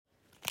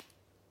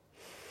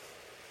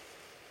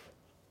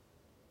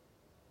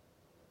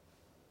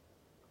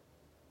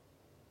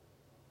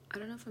I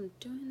don't know if I'm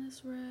doing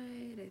this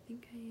right. I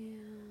think